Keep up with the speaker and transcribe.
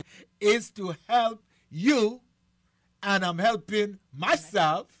is to help you, and I'm helping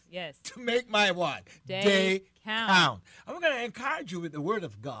myself Yes. to make my what? Day count. And we're going to encourage you with the word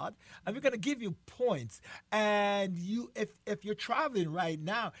of God, and we're going to give you points. And you, if you're traveling right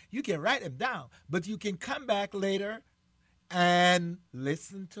now, you can write them down, but you can come back later and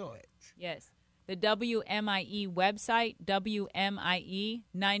listen to it. Yes. The WMIE website, WMIE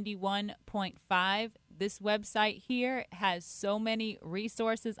 91.5. This website here has so many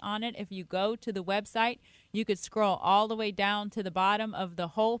resources on it. If you go to the website, you could scroll all the way down to the bottom of the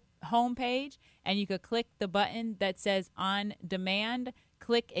whole homepage, and you could click the button that says On Demand,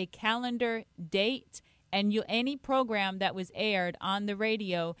 click a calendar date, and any program that was aired on the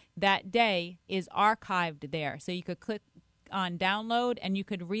radio that day is archived there. So you could click on download, and you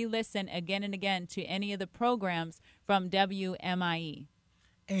could re-listen again and again to any of the programs from WMIE.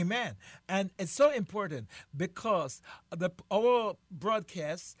 Amen. And it's so important because our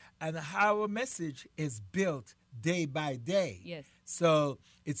broadcast and our message is built day by day. Yes. So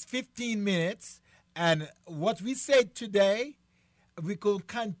it's 15 minutes, and what we say today, we could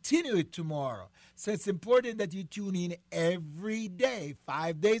continue it tomorrow. So it's important that you tune in every day,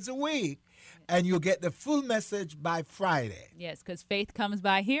 5 days a week, and you'll get the full message by Friday. Yes, because faith comes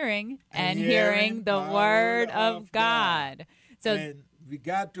by hearing, and hearing the word of God. So and we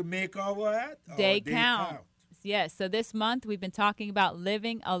got to make our what? Day count. Yes, so this month we've been talking about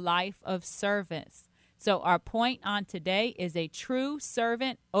living a life of service. So our point on today is a true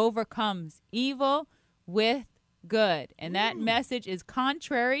servant overcomes evil with good. And that message is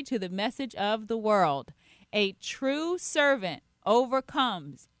contrary to the message of the world. A true servant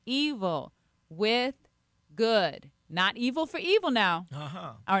overcomes evil with good. Not evil for evil now.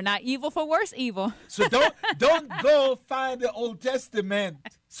 Or not evil for worse evil. So don't go find the Old Testament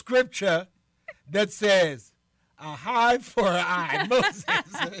scripture that says a eye for an eye. Moses.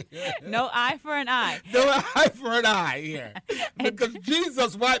 No eye for an eye. No eye for an eye here. Because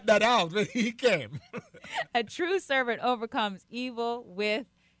Jesus wiped that out when he came. A true servant overcomes evil with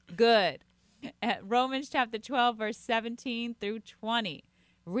good. Romans chapter 12, verse 17 through 20.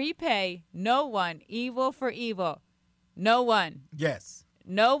 Repay no one evil for evil. No one. Yes.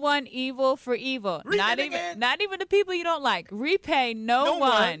 No one evil for evil. Not even the people you don't like. Repay no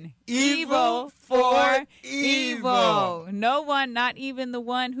one evil for evil. No one, not even the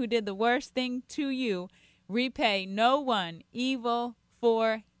one who did the worst thing to you. Repay no one evil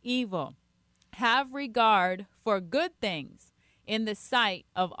for evil. Have regard for good things in the sight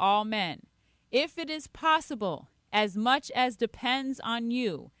of all men. If it is possible, as much as depends on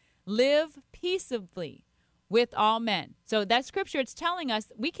you, live peaceably with all men. So that scripture, it's telling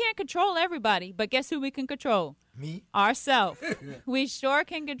us we can't control everybody, but guess who we can control? Me? Ourselves. We sure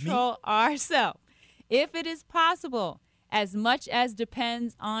can control ourselves. If it is possible, as much as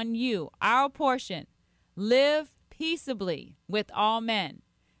depends on you, our portion, live peaceably with all men.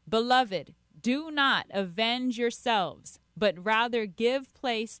 Beloved, do not avenge yourselves, but rather give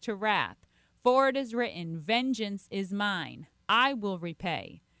place to wrath. For it is written, vengeance is mine, I will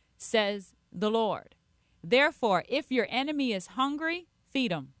repay, says the Lord. Therefore, if your enemy is hungry,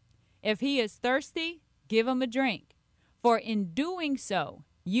 feed him. If he is thirsty, give him a drink. For in doing so,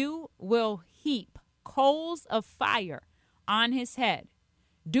 you will heap coals of fire on his head.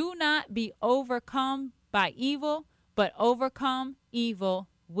 Do not be overcome by evil, but overcome evil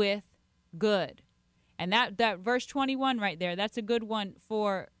with good. And that verse 21 right there, that's a good one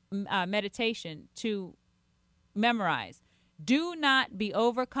for meditation to memorize. Do not be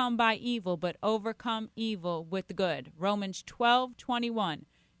overcome by evil, but overcome evil with good. Romans 12:21.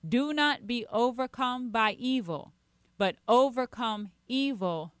 Do not be overcome by evil, but overcome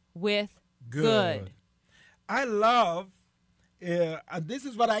evil with good. I love, and this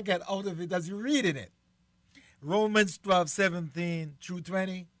is what I get out of it as you're reading it. Romans 12:17 through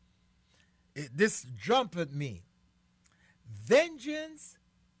 20. This jumped at me. Vengeance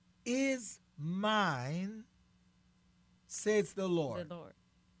is mine, says the Lord. The Lord.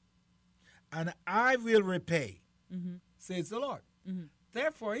 And I will repay, says the Lord.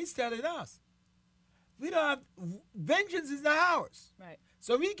 Therefore, he's telling us, we don't have, vengeance is not ours. Right.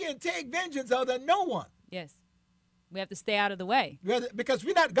 So we can take vengeance out of no one. Yes. We have to stay out of the way. Because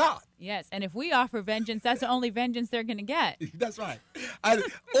we're not God. Yes. And if we offer vengeance, that's the only vengeance they're going to get. That's right. And,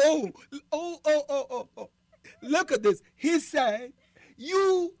 oh. Look at this. He said,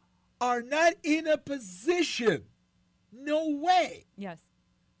 you are not in a position, no way, Yes.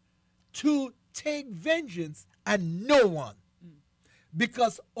 to take vengeance on no one.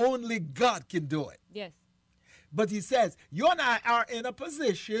 Because only God can do it. Yes. But he says, you and I are in a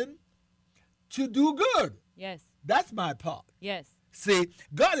position to do good. Yes. That's my part. Yes. See,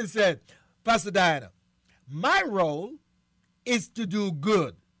 God has said, Pastor Diana, my role is to do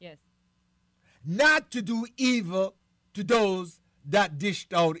good, Yes. not to do evil to those that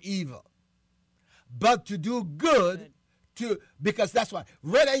dished out evil, but to do good because that's why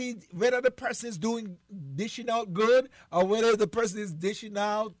whether the person is dishing out good or whether the person is dishing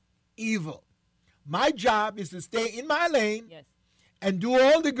out evil, my job is to stay in my lane. Yes. And do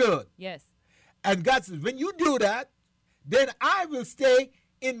all the good. Yes. And God says, when you do that, then I will stay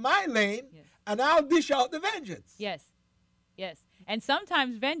in my lane. Yes. And I'll dish out the vengeance. Yes. Yes. And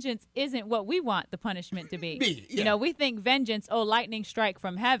sometimes vengeance isn't what we want the punishment to be. Yeah. You know, we think vengeance, lightning strike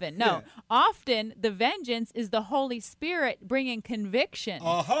from heaven. No, Yeah. often the vengeance is the Holy Spirit bringing conviction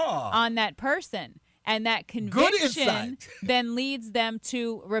on that person. And that conviction then leads them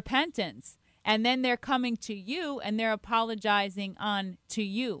to repentance. And then they're coming to you and they're apologizing on to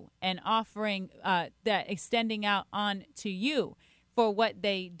you and offering extending out on to you for what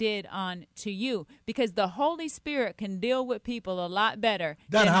they did on to you. Because the Holy Spirit can deal with people a lot better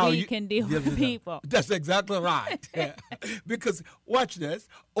than we can deal with people. That's exactly right. Because, watch this,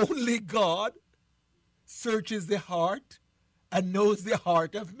 only God searches the heart and knows the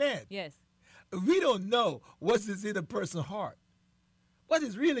heart of men. Yes. We don't know what is in a person's heart. What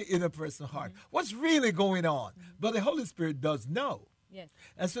is really in a person's heart? What's really going on? But the Holy Spirit does know. Yes.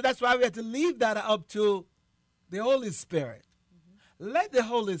 And so that's why we have to leave that up to the Holy Spirit. Let the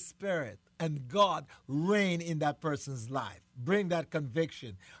Holy Spirit and God reign in that person's life. Bring that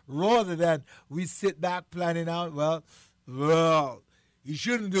conviction. Rather than we sit back planning out, well, he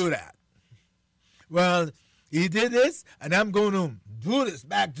shouldn't do that. Well, he did this, and I'm going to do this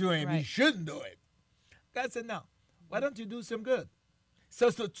back to him. Right. He shouldn't do it. God said, no. Why don't you do some good? So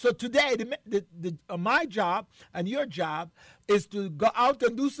today, my job and your job is to go out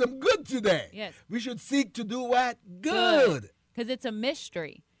and do some good today. Yes. We should seek to do what? Good. Because it's a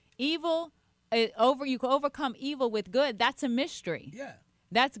mystery. Evil, you can overcome evil with good. That's a mystery. Yeah.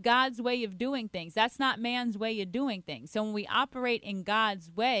 That's God's way of doing things. That's not man's way of doing things. So when we operate in God's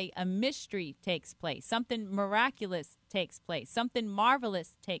way, a mystery takes place. Something miraculous takes place. Something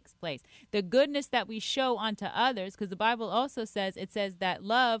marvelous takes place. The goodness that we show unto others, because the Bible also says, it says that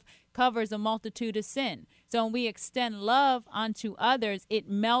love covers a multitude of sin. So when we extend love unto others, it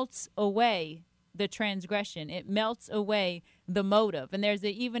melts away the transgression. It melts away the motive. And there's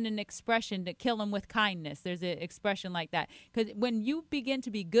even an expression to kill them with kindness. There's an expression like that. Because when you begin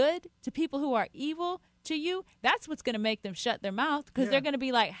to be good to people who are evil to you, that's what's going to make them shut their mouth, because they're going to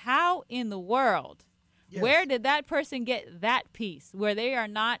be like, how in the world? Yes. Where did that person get that peace where they are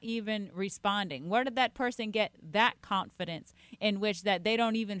not even responding? Where did that person get that confidence in which that they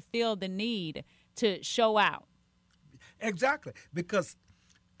don't even feel the need to show out? Exactly. Because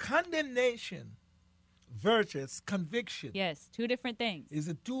condemnation versus conviction. Yes, two different things. Is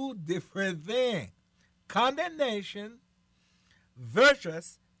a two different thing. Condemnation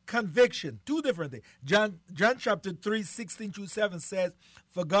versus conviction. Two different things. John chapter 3, 16-7 says,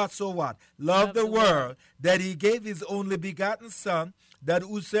 for God so what? Loved the world that he gave his only begotten Son, that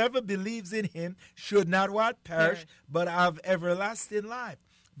whosoever believes in him should not what? Perish, but have everlasting life.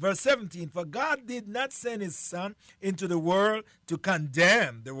 Verse 17, for God did not send his Son into the world to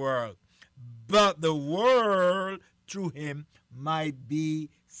condemn the world, but the world through him might be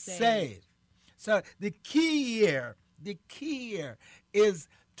saved. So the key here is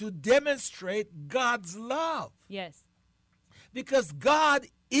to demonstrate God's love. Yes. Because God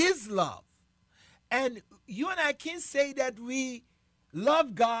is love. And you and I can't say that we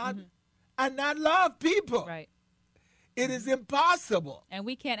love God and not love people. Right. It is impossible. And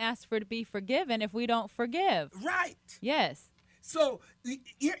we can't ask for to be forgiven if we don't forgive. Right. Yes. So,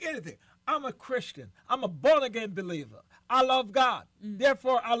 here's the thing. I'm a Christian. I'm a born-again believer. I love God.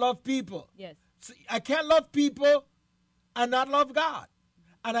 Therefore, I love people. Yes. So I can't love people and not love God.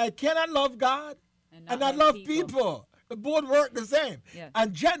 And I cannot love God and not love people. The both work the same. Yes.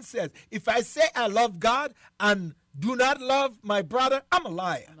 And Jen says, if I say I love God and do not love my brother, I'm a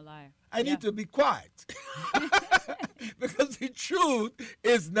liar. I'm a liar. I need to be quiet. Because the truth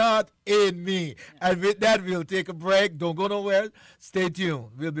is not in me. Yeah. And with that, we'll take a break. Don't go nowhere. Stay tuned.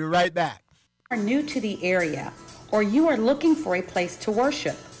 We'll be right back. If you are new to the area, or you are looking for a place to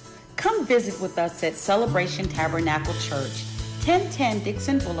worship, come visit with us at Celebration Tabernacle Church, 1010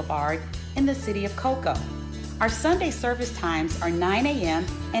 Dixon Boulevard in the city of Cocoa. Our Sunday service times are 9 a.m.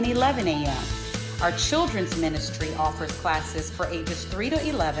 and 11 a.m. Our children's ministry offers classes for ages 3 to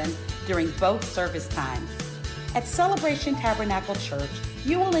 11 during both service times. At Celebration Tabernacle Church,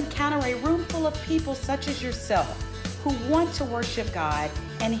 you will encounter a room full of people such as yourself who want to worship God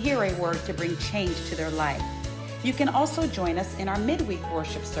and hear a word to bring change to their life. You can also join us in our midweek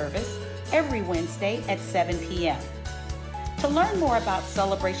worship service every Wednesday at 7 p.m. To learn more about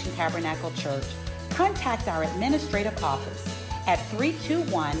Celebration Tabernacle Church, contact our administrative office at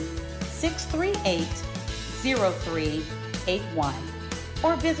 321-638-0381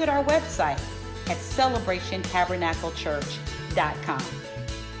 or visit our website at celebrationtabernaclechurch.com.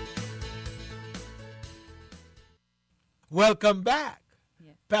 Welcome back,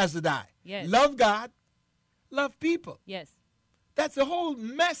 Yes. Pastor Di. Yes. Love God, love people. Yes. That's the whole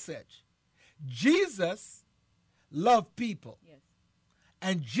message. Jesus loved people. Yes.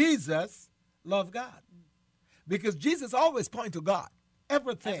 And Jesus loved God. Because Jesus always points to God.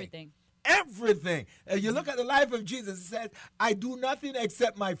 Everything. Everything. You look at the life of Jesus, it says, I do nothing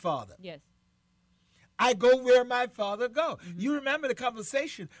except my Father. Yes. I go where my Father go. You remember the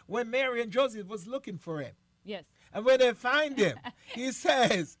conversation when Mary and Joseph was looking for him. Yes. And when they find him, he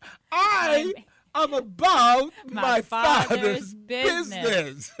says, I am about my Father's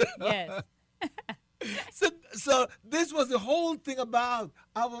business. Yes. So this was the whole thing about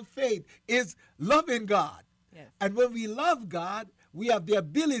our faith, is loving God. Yes. And when we love God, we have the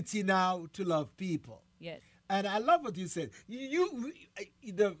ability now to love people. Yes. And I love what you said.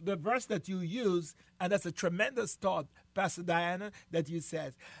 The verse that you use, and that's a tremendous thought, Pastor Diana, that you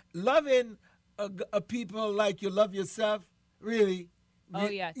said. Loving a people like you love yourself, really. Oh,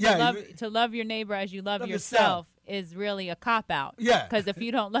 yeah. Yeah. To love your neighbor as you love yourself is really a cop-out. Yeah. Because if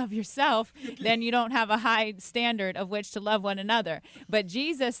you don't love yourself, then you don't have a high standard of which to love one another. But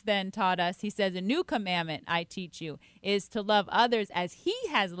Jesus then taught us, he says, a new commandment I teach you is to love others as he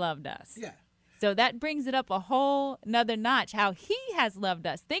has loved us. Yeah. So that brings it up a whole nother notch, how he has loved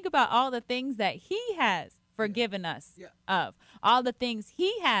us. Think about all the things that he has forgiven us of, all the things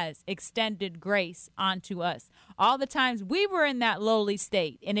he has extended grace onto us, all the times we were in that lowly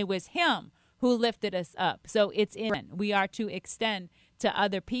state, and it was him who lifted us up. So we are to extend to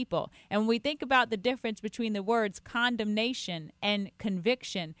other people. And when we think about the difference between the words condemnation and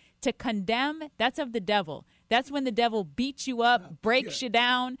conviction, to condemn, that's of the devil. That's when the devil beats you up, breaks you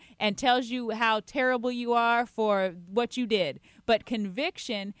down, and tells you how terrible you are for what you did. But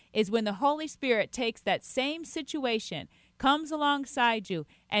conviction is when the Holy Spirit takes that same situation, comes alongside you,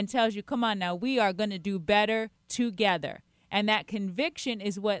 and tells you, come on now, we are going to do better together. And that conviction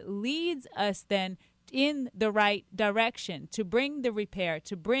is what leads us then in the right direction, to bring the repair,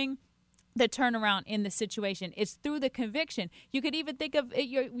 to bring the turnaround in the situation. It's through the conviction. You could even think of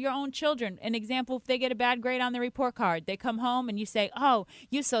your own children. An example, if they get a bad grade on the report card, they come home and you say, oh,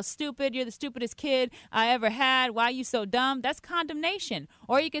 you're so stupid. You're the stupidest kid I ever had. Why are you so dumb? That's condemnation.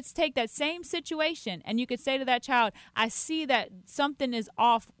 Or you could take that same situation and you could say to that child, I see that something is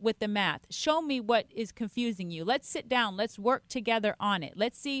off with the math. Show me what is confusing you. Let's sit down. Let's work together on it.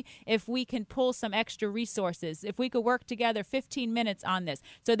 Let's see if we can pull some extra resources, if we could work together 15 minutes on this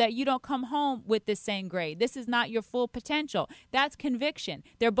so that you don't come home with the same grade. This is not your full potential. That's conviction.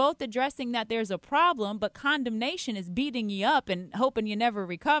 They're both addressing that there's a problem, but condemnation is beating you up and hoping you never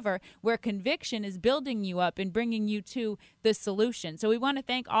recover, where conviction is building you up and bringing you to the solution. So we want to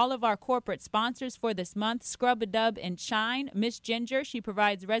thank all of our corporate sponsors for this month, Scrub-A-Dub and Shine. Miss Ginger, she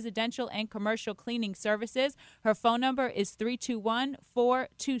provides residential and commercial cleaning services. Her phone number is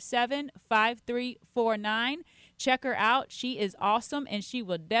 321-427-5349. Check her out. She is awesome, and she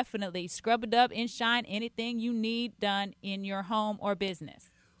will definitely scrub-a-dub and shine anything you need done in your home or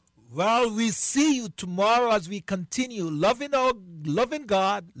business. Well, we see you tomorrow as we continue loving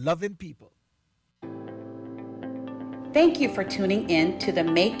God, loving people. Thank you for tuning in to the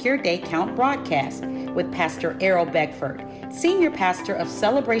Make Your Day Count broadcast with Pastor Errol Beckford, Senior Pastor of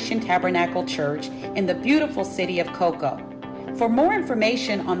Celebration Tabernacle Church in the beautiful city of Cocoa. For more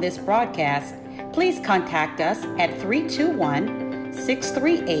information on this broadcast, please contact us at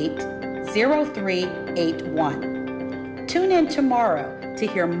 321-638-0381. Tune in tomorrow to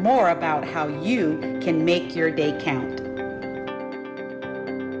hear more about how you can make your day count.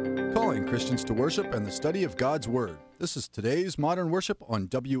 Calling Christians to worship and the study of God's Word. This is today's Modern Worship on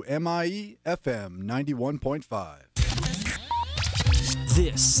WMIE FM 91.5.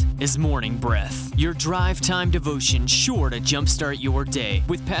 This is Morning Breath, your drive time devotion sure to jumpstart your day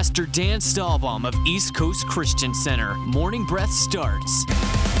with Pastor Dan Stahlbaum of East Coast Christian Center. Morning Breath starts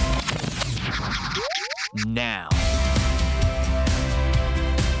now.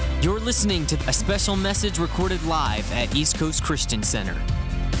 You're listening to a special message recorded live at East Coast Christian Center.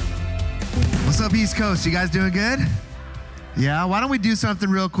 What's up, East Coast? You guys doing good? Yeah, why don't we do something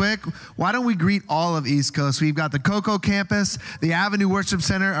real quick? Why don't we greet all of East Coast? We've got the Cocoa campus, the Avenue Worship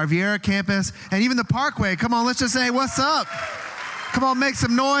Center, our Viera campus, and even the Parkway. Come on, let's just say what's up. Come on, make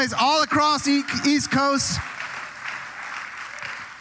some noise all across East Coast.